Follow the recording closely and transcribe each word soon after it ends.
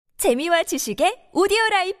재미와 지식의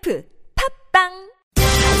오디오라이프 팝빵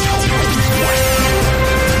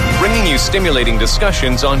Bringing you stimulating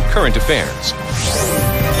discussions on current affairs.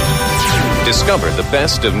 Discover the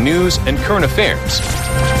best of news and current affairs.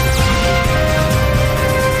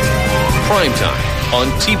 Prime Time on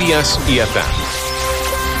TBS EFM.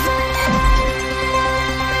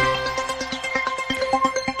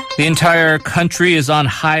 The entire country is on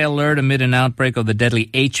high alert amid an outbreak of the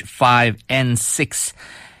deadly H5N6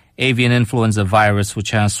 avian influenza virus,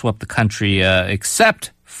 which has swept the country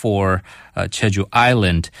except for Jeju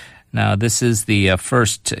Island. Now, this is the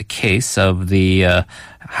first case of the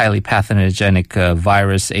highly pathogenic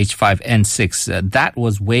virus H5N6. That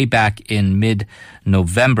was way back in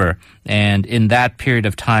mid-November. And in that period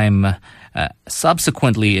of time,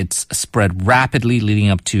 subsequently, it's spread rapidly, leading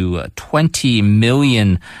up to 20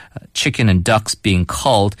 million chicken and ducks being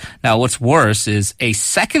culled. Now, what's worse is a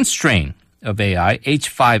second strain of AI,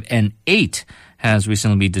 H5N8, has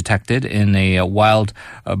recently been detected in a wild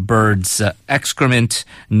bird's excrement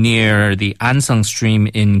near the Ansung stream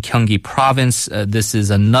in Gyeonggi province. This is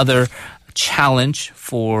another challenge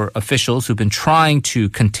for officials who've been trying to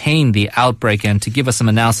contain the outbreak. And to give us some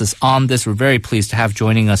analysis on this, we're very pleased to have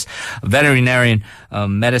joining us veterinarian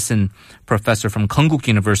medicine professor from Konkuk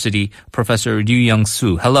University, Professor Ryu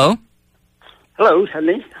Young-soo. Hello. Hello,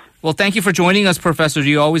 Henry. Well, thank you for joining us, Professor.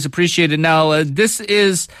 You always appreciate it. Now, this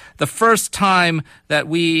is the first time that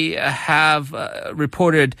we have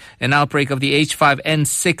reported an outbreak of the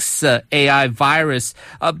H5N6 AI virus.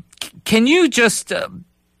 Can you just,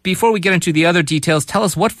 before we get into the other details, tell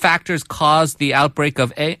us what factors caused the outbreak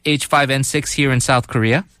of H5N6 here in South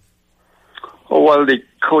Korea? Well, the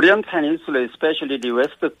Korean Peninsula, especially the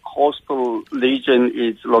west coastal region,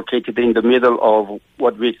 is located in the middle of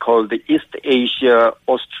what we call the East Asia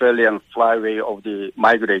Australian flyway of the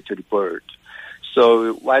migratory bird.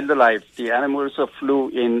 So wildlife, the animals flew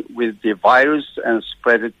in with the virus and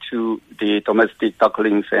spread it to the domestic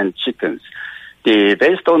ducklings and chickens.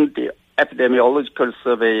 Based on the epidemiological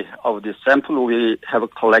survey of the sample we have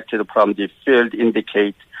collected from the field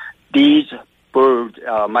indicate these birds,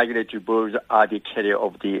 migratory birds, are the carrier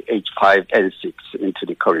of the H5N6 into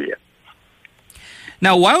the Korea.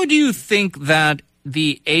 Now, why would you think that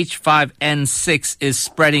the H5N6 is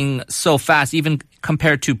spreading so fast, even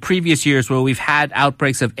compared to previous years where we've had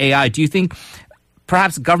outbreaks of AI? Do you think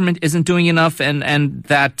perhaps government isn't doing enough and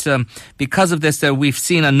that because of this that we've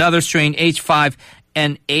seen another strain,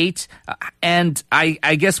 H5N8, and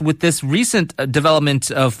I guess with this recent development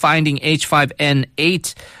of finding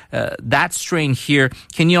H5N8, that strain here,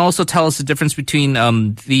 can you also tell us the difference between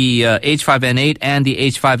the H5N8 and the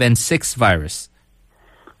H5N6 virus?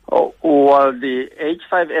 Oh, well, the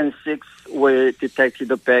H5N6 were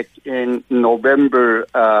detected back in November.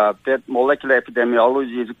 That molecular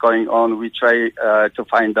epidemiology is going on. We try to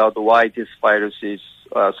find out why this virus is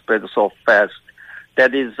spread so fast.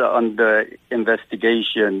 That is under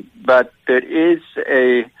investigation. But there is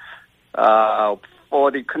for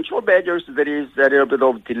the control measures, there is a little bit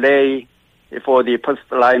of delay for the first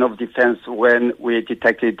line of defense when we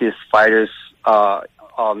detected this virus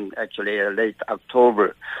actually late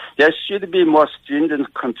October. There should be more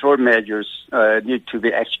stringent control measures need to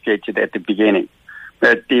be executed at the beginning.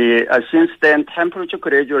 But since then, temperature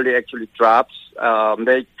gradually actually drops,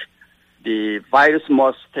 make the virus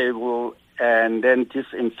more stable, and then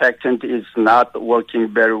disinfectant is not working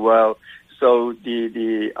very well. So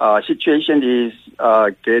the situation is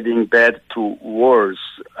getting bad to worse.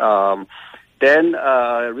 Then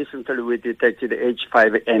recently we detected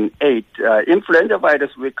H5N8. Influenza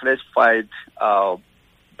virus we classified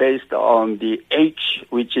based on the H,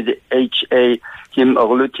 which is HA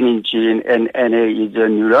hemagglutinin gene, and NA is a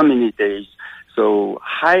neuraminidase. So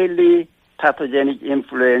highly pathogenic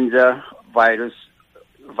influenza virus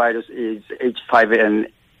is H5N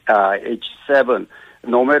H7.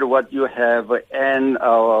 No matter what you have,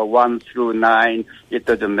 N1 through 9, it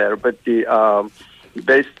doesn't matter. But the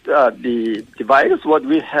virus, what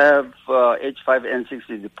we have, H5N6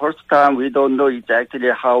 is the first time. We don't know exactly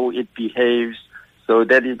how it behaves. So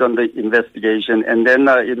that is under investigation. And then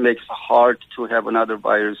it makes it hard to have another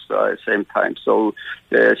virus at the same time. So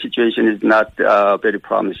the situation is not very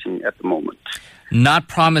promising at the moment. Not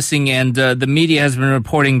promising, and the media has been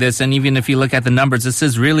reporting this, and even if you look at the numbers, this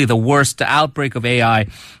is really the worst outbreak of AI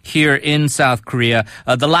here in South Korea.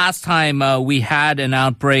 The last time we had an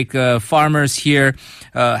outbreak, farmers here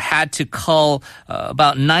had to cull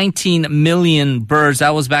about 19 million birds.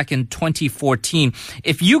 That was back in 2014.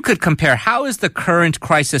 If you could compare, how is the current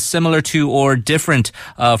crisis similar to or different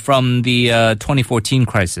from the 2014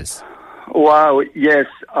 crisis? Wow, yes.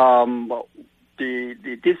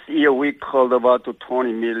 this year we called about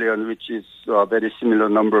 20 million, which is a very similar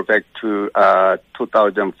number back to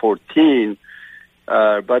 2014.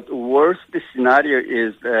 But worst scenario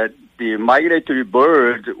is that the migratory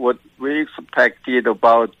bird, what we expected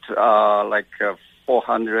about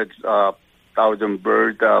 400,000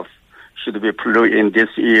 birds should be flew in this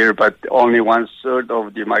year, but only 1/3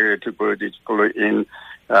 of the migratory bird is flew in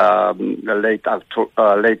late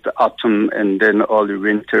autumn and then early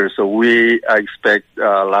winter. So we expect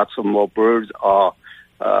lots of more birds are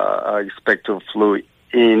expect to flew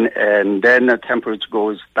in, and then the temperature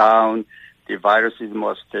goes down. The virus is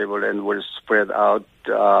more stable and will spread out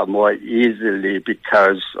more easily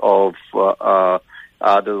because of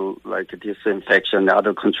other like disinfection,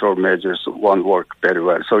 other control measures won't work very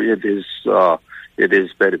well. So it is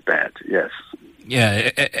very bad. Yes. Yeah,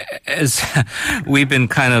 as we've been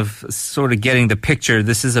kind of sort of getting the picture,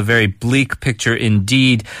 this is a very bleak picture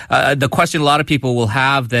indeed. The question a lot of people will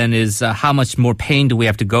have then is how much more pain do we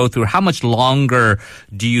have to go through? How much longer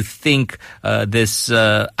do you think this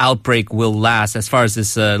outbreak will last as far as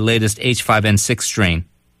this latest H5N6 strain?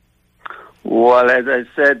 Well, as I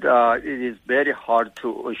said, it is very hard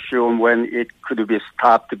to assume when it could be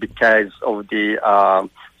stopped because of the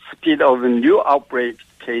speed of new outbreak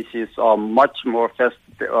cases are much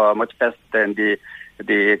faster than the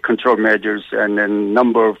control measures, and the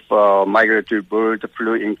number of migratory bird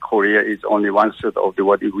flu in Korea is only 1/3 of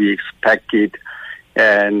what we expected.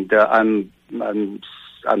 And I'm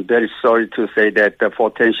very sorry to say that the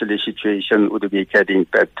potential situation would be getting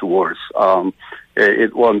bad to worse.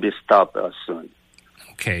 It won't be stopped soon.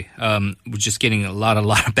 Okay, we're just getting a lot of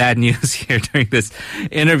bad news here during this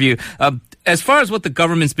interview. As far as what the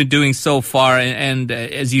government's been doing so far, and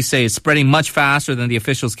as you say, it's spreading much faster than the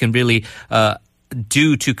officials can really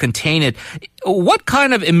do to contain it. What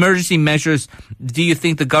kind of emergency measures do you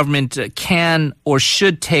think the government can or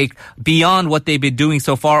should take beyond what they've been doing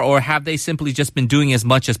so far, or have they simply just been doing as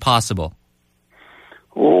much as possible?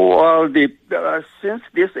 Well, since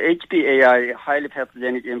this HPAI, highly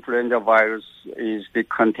pathogenic influenza virus, is the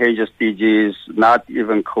contagious disease, not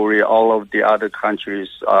even Korea, all of the other countries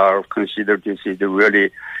are considered this is a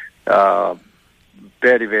really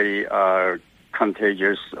very, very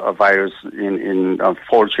contagious virus in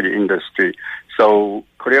poultry industry. So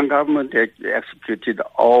Korean government executed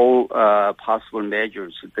all possible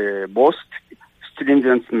measures. The most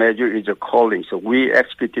stringent measure is a culling. So we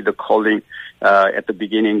executed the culling at the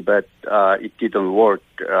beginning, but it didn't work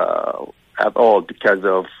at all because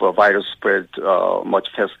of virus spread much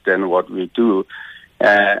faster than what we do.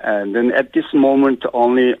 And then at this moment, the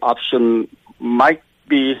only option might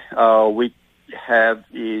be we have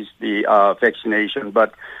is the vaccination,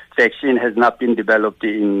 but vaccine has not been developed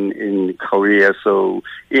in Korea, so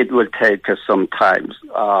it will take some time.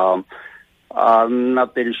 I'm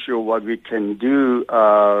not very sure what we can do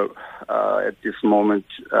at this moment.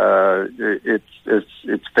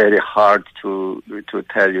 It's very hard to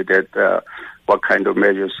tell you that what kind of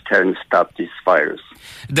measures can stop this virus.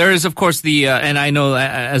 There is, of course, and I know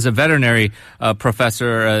as a veterinary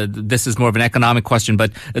professor, this is more of an economic question,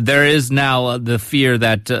 but there is now the fear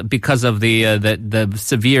that because of the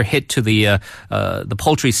severe hit to the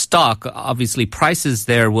poultry stock, obviously prices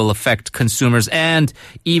there will affect consumers, and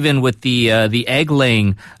even with the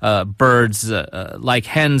egg-laying birds like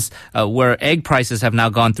hens, where egg prices have now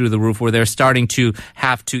gone through the roof, where they're starting to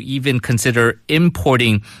have to even consider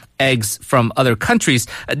importing eggs from other countries.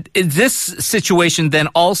 This situation then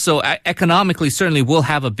also economically certainly will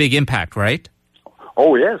have a big impact, right?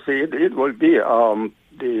 Oh, yes, it will be.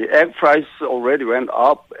 The egg price already went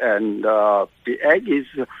up, and the egg is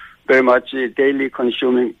very much a daily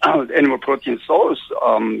consuming animal protein source.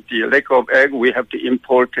 The lack of egg, we have to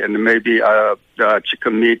import, and maybe the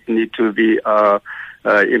chicken meat need to be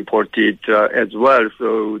imported as well.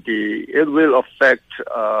 So it will affect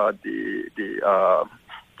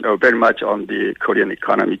very much on the Korean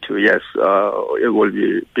economy too. Yes, it will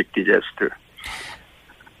be a big disaster.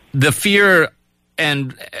 The fear,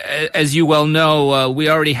 and as you well know,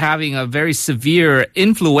 we're already having a very severe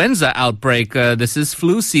influenza outbreak. This is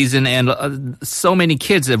flu season, and so many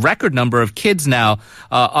kids, a record number of kids now,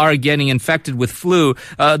 are getting infected with flu.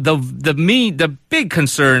 The big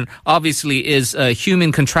concern, obviously, is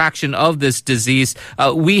human contraction of this disease.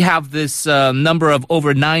 We have this number of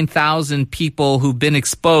over 9,000 people who've been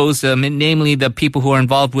exposed, namely the people who are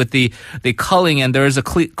involved with the culling, and there is a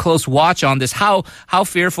close watch on this. How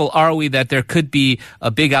fearful are we that there could be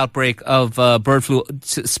a big outbreak of bird flu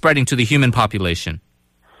spreading to the human population?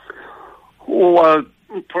 Well,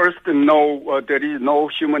 first, no, there is no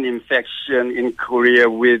human infection in Korea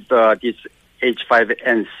with this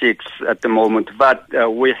H5N6 at the moment, but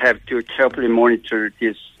we have to carefully monitor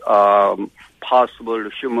this possible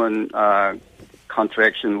human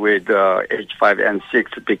contraction with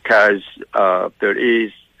H5N6 because there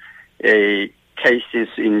is a cases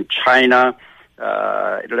in China.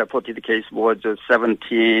 The reported case was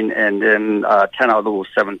 17, and then 10 out of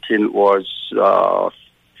 17 was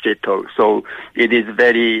fetal. So it is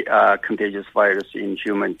very contagious virus in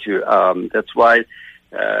human too. That's why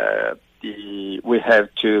we have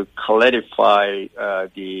to clarify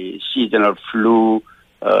the seasonal flu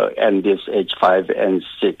and this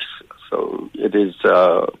H5N6. So it is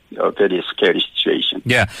a very scary situation.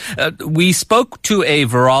 Yeah. We spoke to a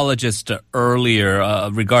virologist earlier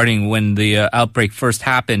regarding when the outbreak first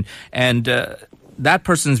happened, and that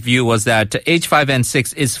person's view was that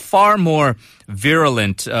H5N6 is far more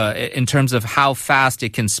virulent in terms of how fast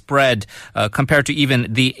it can spread compared to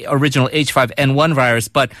even the original H5N1 virus.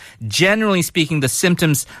 But generally speaking, the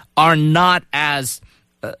symptoms are not as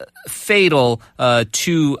fatal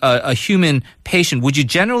to a human patient. Would you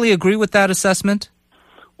generally agree with that assessment?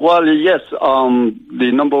 Well, yes.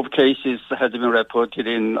 The number of cases has been reported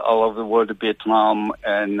in all over the world, Vietnam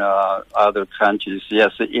and other countries.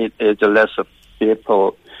 Yes, it is less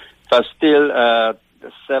fatal, but still 10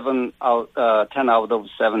 out of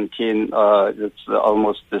 17, it's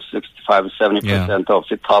almost 65-70% of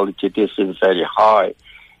fatality. This is very high.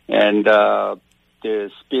 And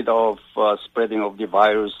the speed of spreading of the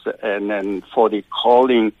virus, and then for the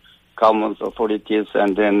calling government authorities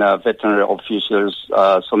and then veterinary officials,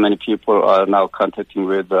 so many people are now contacting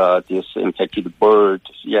with this infected bird.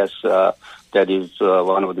 Yes, that is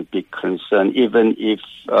one of the big concerns, even if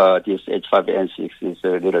this H5N6 is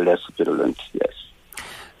a little less virulent, yes.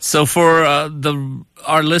 So for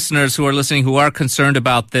our listeners who are listening who are concerned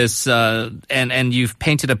about this, and you've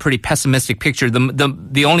painted a pretty pessimistic picture,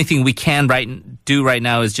 the only thing we can do right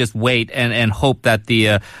now is just wait and hope that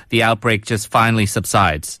the outbreak just finally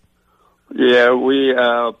subsides. Yeah, we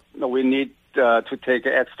need to take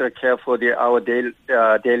extra care for our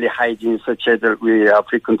daily hygiene, such as we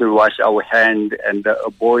frequently wash our hands and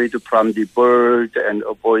avoid from the bird and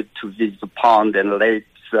avoid to visit the pond and lakes,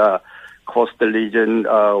 coastal region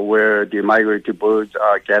where the migratory birds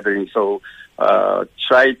are gathering. So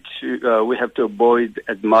we have to avoid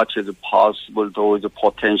as much as possible those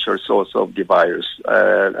potential source of the virus.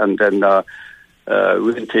 And then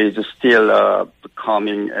winter is still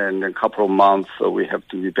coming, and in a couple of months, so we have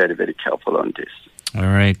to be very, very careful on this. All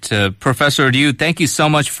right. Professor Liu, thank you so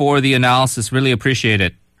much for the analysis. Really appreciate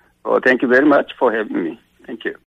it. Well, thank you very much for having me. Thank you.